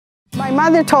My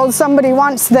mother told somebody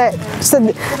once that,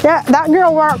 said, yeah, that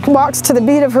girl walks to the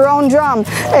beat of her own drum.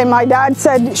 And my dad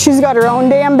said, she's got her own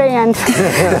damn band.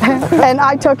 And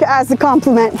I took it as a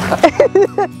compliment.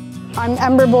 I'm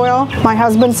Ember Boyle. My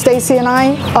husband Stacey and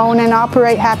I own and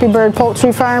operate Happy Bird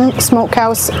Poultry Farm,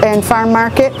 Smokehouse and Farm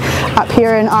Market up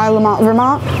here in Isle of Motte,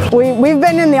 Vermont. We've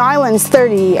been in the islands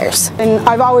 30 years, and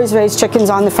I've always raised chickens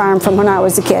on the farm from when I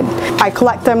was a kid. I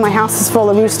collect them. My house is full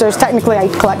of roosters. Technically I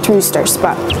collect roosters,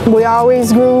 but we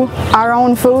always grew our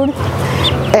own food.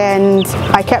 And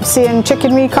I kept seeing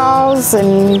chicken recalls,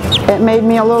 and it made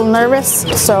me a little nervous,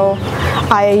 so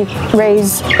I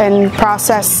raise and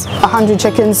process 100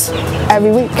 chickens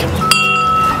every week.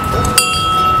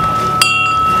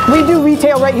 We do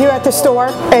retail right here at the store,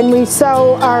 and we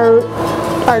sell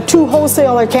our two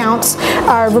wholesale accounts,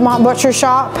 our Vermont Butcher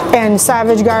Shop and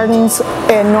Savage Gardens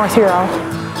in North Hero.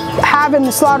 Having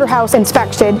the slaughterhouse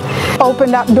inspected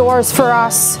opened up doors for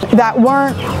us that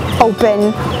weren't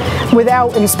open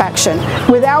without inspection.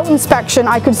 Without inspection,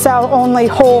 I could sell only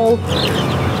whole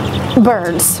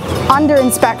birds. Under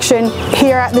inspection,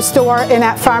 here at the store and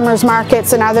at farmers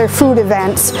markets and other food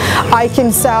events, I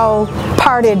can sell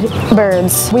parted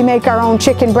birds. We make our own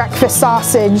chicken breakfast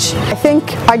sausage. I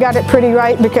think I got it pretty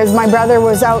right because my brother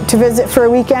was out to visit for a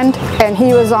weekend and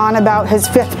he was on about his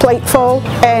 5th plate full,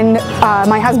 and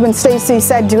my husband Stacey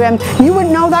said to him, "You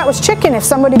wouldn't know that was chicken if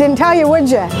somebody didn't tell you, would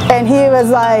you?" And he was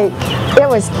like,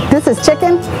 "This is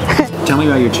chicken?" Tell me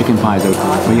about your chicken pies. We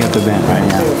have the event right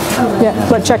now. Yeah,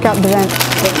 let's check out the event.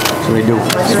 So we do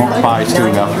smoked pies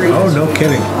too now. Oh, no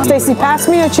kidding. Stacey, pass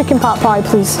me a chicken pot pie,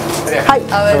 please. Hi.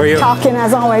 How are you? Talking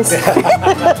as always.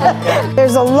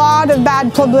 There's a lot of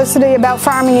bad publicity about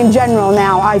farming in general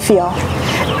now, I feel.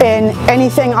 And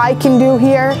anything I can do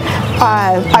here,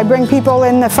 I bring people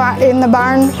in the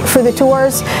barn for the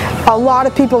tours. A lot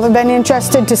of people have been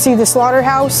interested to see the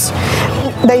slaughterhouse.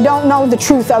 They don't know the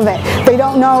truth of it. They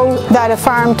don't know that a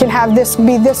farm can have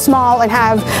be this small and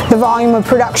have the volume of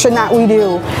production that we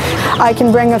do. I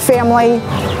can bring a family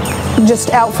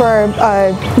just out for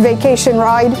a vacation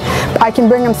ride. I can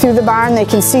bring them through the barn. They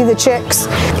can see the chicks.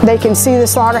 They can see the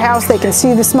slaughterhouse. They can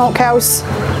see the smokehouse.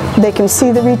 They can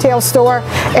see the retail store,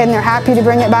 and they're happy to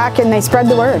bring it back, and they spread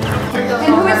the word.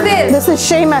 And who is this? This is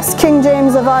Seamus, King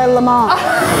James of Isle of Motte.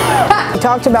 We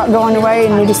talked about going away,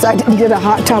 and we decided to get a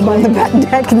hot tub on the back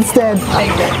deck instead.